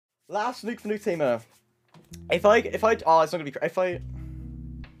Last nuke for Nuke Tamer. If I, oh, it's not gonna be,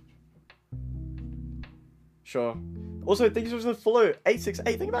 sure. Also, thank you so much for the follow,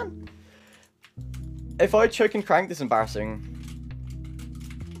 868, thank you, man. If I choke and crank, this is embarrassing.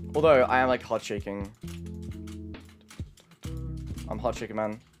 Although, I am, like, hard shaking. I'm hard shaking,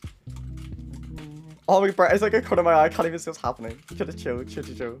 man. Oh my god, it's like a corner of my eye, I can't even see what's happening. Gotta chill,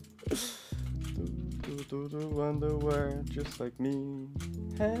 chill. Underwear, just like me.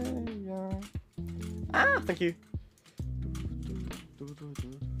 Hey, yeah. Ah, thank you.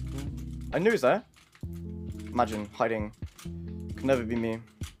 I knew it was there. Imagine hiding. Could never be me.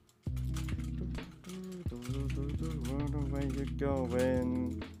 Where you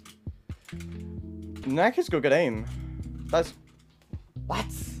going? Nak has got good aim. That's what?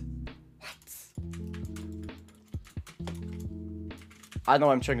 I know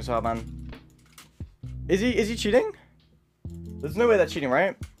I'm checking so hard, man. Is he cheating? There's no way that's cheating,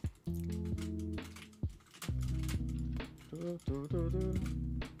 right?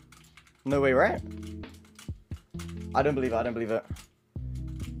 No way, right? I don't believe it, I don't believe it.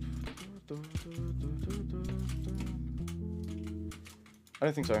 I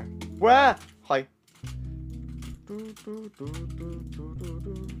don't think so. Where? Hi.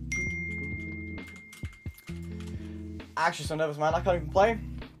 Actually, so nervous, man. I can't even play.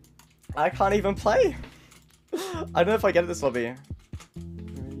 I can't even play. I don't know if I get this lobby. Where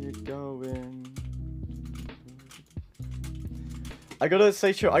you going? I gotta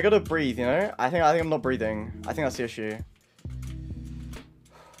stay chill. I gotta breathe, you know? I think I'm not breathing. I think that's the issue.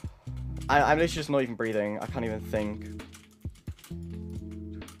 I'm literally just not even breathing. I can't even think.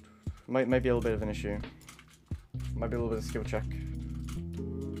 Might be a little bit of an issue. Might be a little bit of a skill check.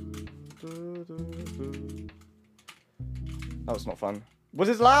 That was not fun. What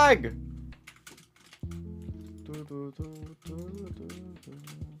is lag?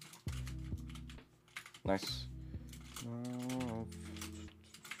 Nice.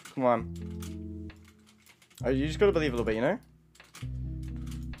 Come on. Oh, you just gotta believe a little bit, you know?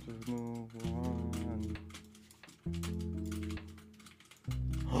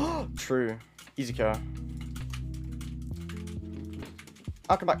 True. Easy kill.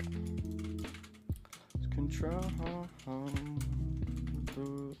 I'll come back. Control.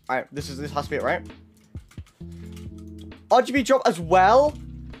 Alright, this has to be it, right? RGB drop as well?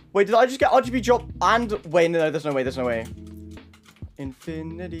 Wait, did I just get RGB drop and... Wait, no, there's no way, there's no way.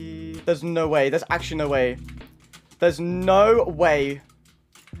 Infinity. There's no way. There's actually no way. There's no way.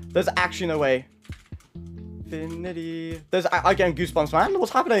 There's actually no way. Infinity. I'm getting goosebumps, man.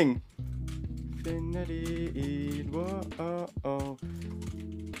 What's happening? Infinity. Whoa.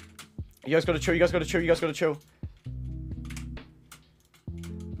 You guys gotta chill. You guys gotta chill. You guys gotta chill.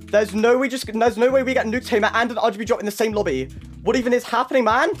 There's no way we get Nuke Tamer and an RGB drop in the same lobby. What even is happening,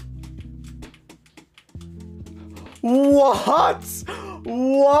 man? What?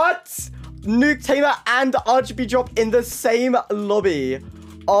 What? Nuke Tamer and RGB drop in the same lobby.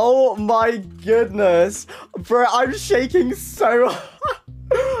 Oh my goodness. Bro, I'm shaking so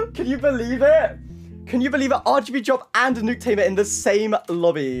hard. Can you believe it? Can you believe it? RGB drop and Nuke Tamer in the same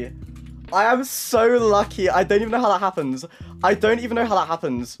lobby. I am so lucky. I don't even know how that happens. I don't even know how that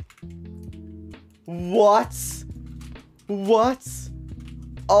happens. What? What?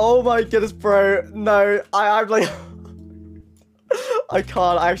 Oh my goodness, bro. No, I'm like... I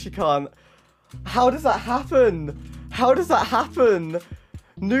can't. I actually can't. How does that happen? How does that happen?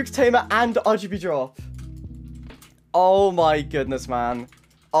 Nuke Tamer and RGB drop. Oh my goodness, man.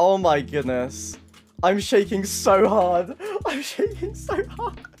 Oh my goodness. I'm shaking so hard. I'm shaking so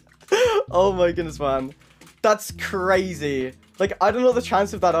hard. Oh my goodness, man. That's crazy. Like, I don't know what the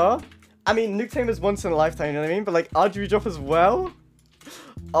chances of that are. I mean, Nuke Tamer's once in a lifetime, you know what I mean? But, like, RGB drop as well?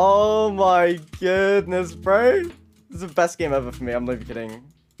 Oh my goodness, bro. This is the best game ever for me. I'm not even kidding.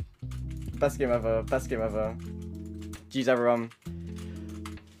 Best game ever. Best game ever. GG's, everyone.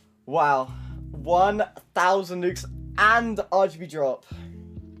 Wow. 1,000 nukes and RGB drop.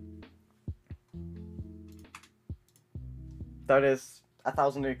 There it is.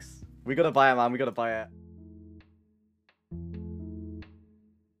 1,000 nukes. We gotta buy it, man. We gotta buy it.